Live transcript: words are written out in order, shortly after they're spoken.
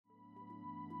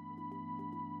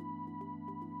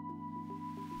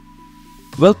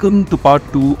Welcome to part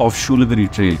 2 of Shoolagiri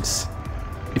Trails.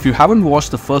 If you haven't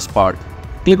watched the first part,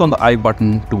 click on the I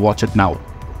button to watch it now.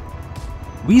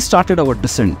 We started our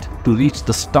descent to reach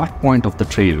the start point of the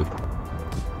trail.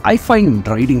 I find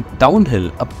riding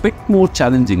downhill a bit more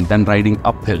challenging than riding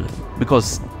uphill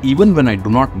because even when I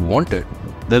do not want it,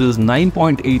 there is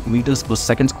 9.8 meters per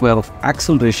second square of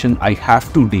acceleration I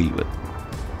have to deal with.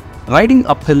 Riding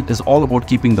uphill is all about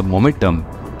keeping the momentum,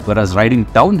 whereas riding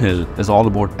downhill is all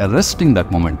about arresting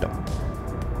that momentum.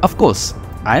 Of course,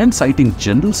 I am citing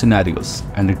general scenarios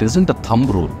and it isn't a thumb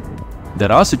rule.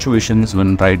 There are situations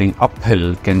when riding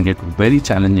uphill can get very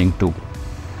challenging too.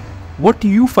 What do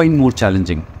you find more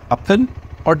challenging, uphill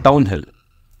or downhill?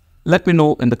 Let me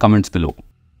know in the comments below.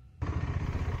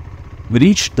 We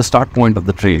reached the start point of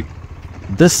the trail.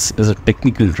 This is a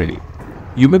technical trail.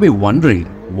 You may be wondering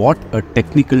what a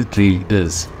technical trail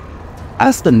is.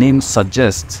 As the name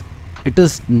suggests, it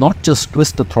is not just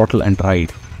twist the throttle and ride.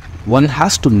 One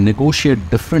has to negotiate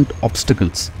different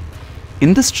obstacles.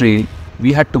 In this trail,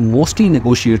 we had to mostly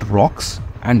negotiate rocks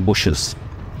and bushes.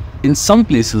 In some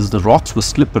places, the rocks were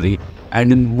slippery,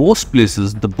 and in most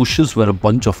places, the bushes were a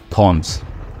bunch of thorns.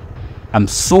 I'm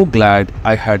so glad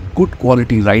I had good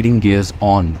quality riding gears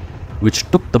on, which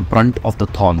took the brunt of the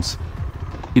thorns.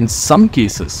 In some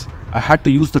cases, I had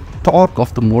to use the torque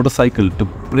of the motorcycle to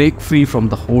break free from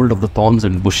the hold of the thorns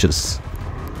and bushes.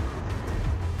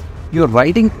 Your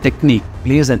riding technique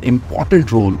plays an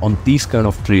important role on these kind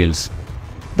of trails.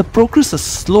 The progress is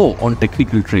slow on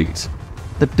technical trails.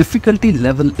 The difficulty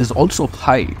level is also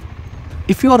high.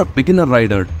 If you are a beginner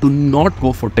rider, do not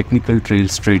go for technical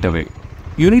trails straight away.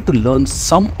 You need to learn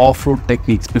some off-road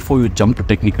techniques before you jump to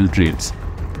technical trails.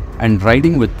 And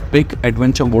riding with big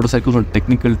adventure motorcycles on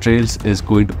technical trails is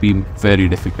going to be very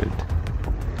difficult.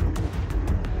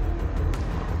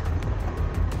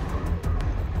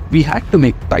 We had to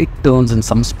make tight turns in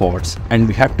some spots and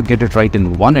we had to get it right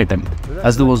in one attempt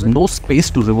as there was no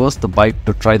space to reverse the bike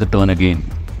to try the turn again.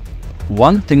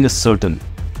 One thing is certain,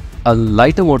 a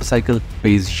lighter motorcycle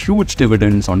pays huge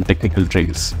dividends on technical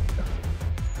trails.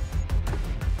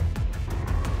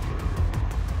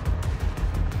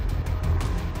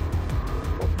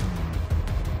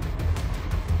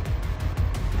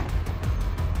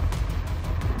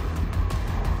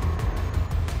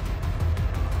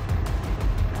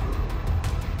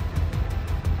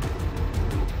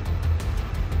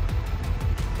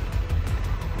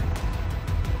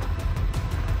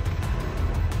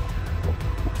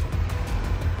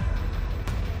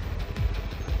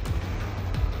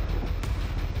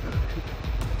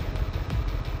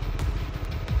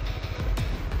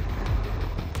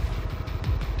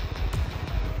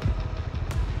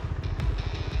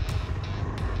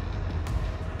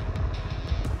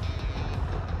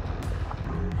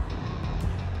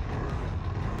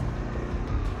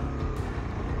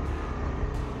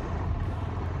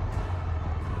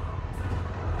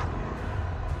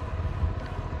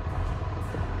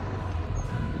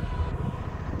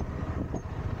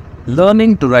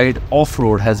 Learning to ride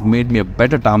off-road has made me a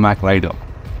better tarmac rider.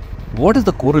 What is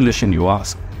the correlation, you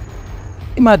ask?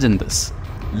 Imagine this.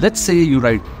 Let's say you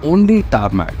ride only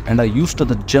tarmac and are used to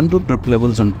the general grip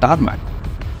levels on tarmac.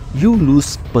 You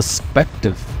lose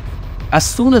perspective. As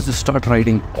soon as you start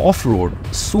riding off-road,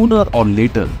 sooner or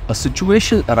later, a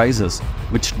situation arises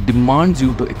which demands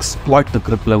you to exploit the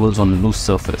grip levels on a loose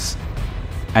surface.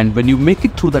 And when you make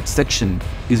it through that section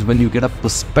is when you get a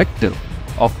perspective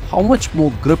of how much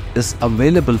more grip is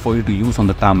available for you to use on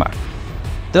the tarmac.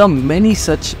 There are many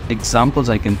such examples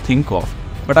I can think of,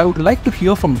 but I would like to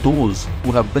hear from those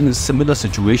who have been in a similar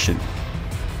situation.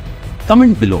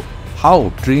 Comment below how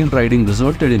trail riding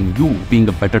resulted in you being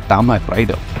a better tarmac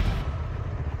rider.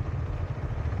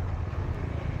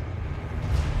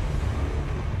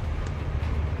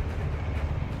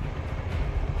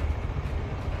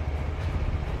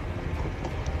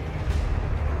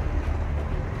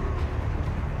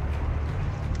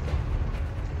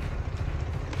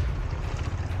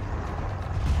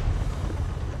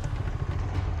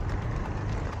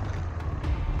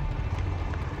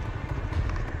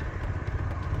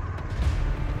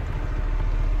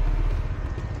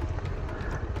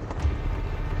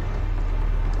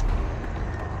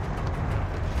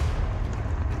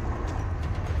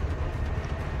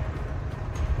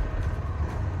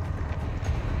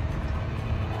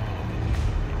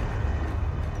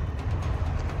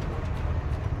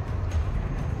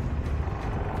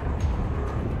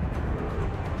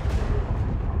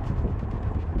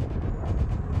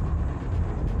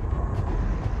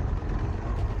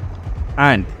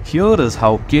 And here is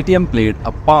how KTM played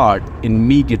a part in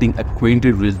me getting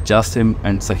acquainted with Jasim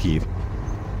and Sahir.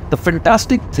 The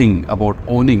fantastic thing about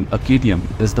owning a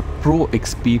KTM is the Pro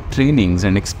XP trainings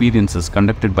and experiences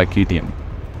conducted by KTM.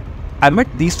 I met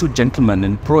these two gentlemen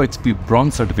in Pro XP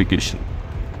Bronze certification.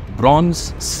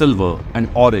 Bronze, Silver and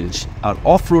Orange are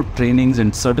off-road trainings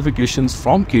and certifications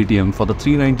from KTM for the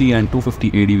 390 and 250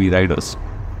 ADV riders.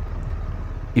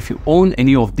 If you own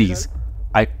any of these,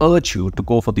 I urge you to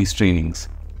go for these trainings.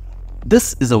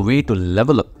 This is a way to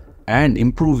level up and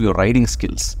improve your riding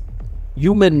skills.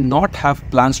 You may not have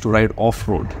plans to ride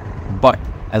off-road, but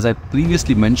as I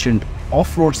previously mentioned,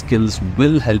 off-road skills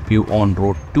will help you on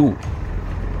road too.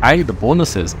 And the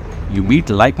bonus is, you meet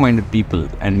like-minded people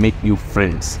and make new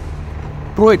friends.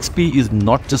 Pro XP is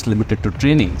not just limited to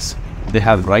trainings. They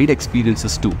have ride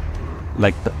experiences too,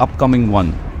 like the upcoming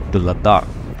one to Ladakh.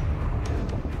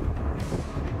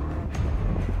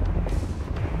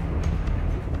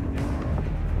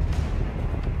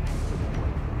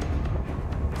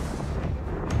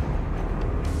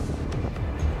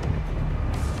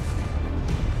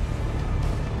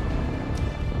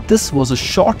 This was a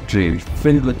short trail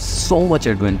filled with so much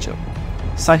adventure.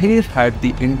 Sahir had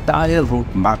the entire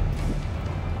route mapped.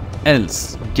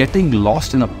 Else, getting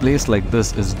lost in a place like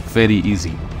this is very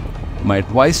easy. My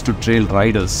advice to trail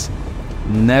riders: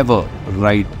 never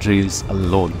ride trails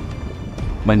alone.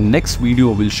 My next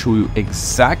video will show you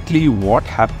exactly what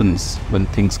happens when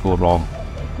things go wrong.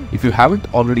 If you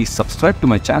haven't already subscribed to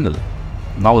my channel,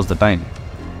 now is the time.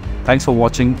 Thanks for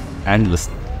watching and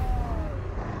listening.